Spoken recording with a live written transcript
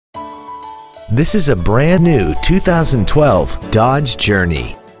This is a brand new 2012 Dodge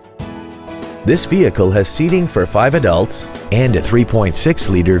Journey. This vehicle has seating for 5 adults and a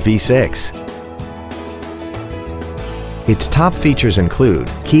 3.6-liter V6. Its top features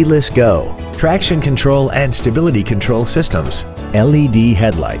include keyless go, traction control and stability control systems, LED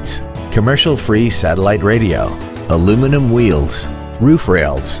headlights, commercial-free satellite radio, aluminum wheels, roof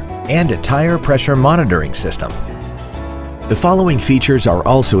rails, and a tire pressure monitoring system. The following features are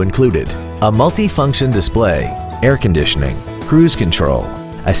also included: a multi-function display, air conditioning, cruise control,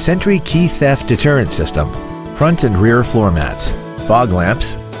 a Sentry key theft deterrent system, front and rear floor mats, fog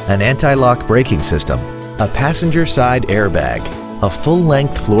lamps, an anti-lock braking system, a passenger side airbag, a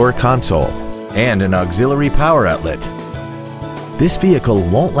full-length floor console, and an auxiliary power outlet. This vehicle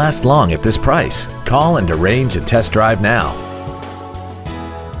won't last long at this price. Call and arrange a test drive now.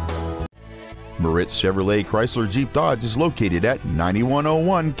 Moritz Chevrolet Chrysler Jeep Dodge is located at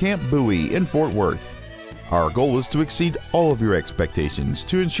 9101 Camp Bowie in Fort Worth. Our goal is to exceed all of your expectations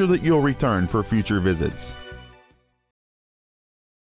to ensure that you'll return for future visits.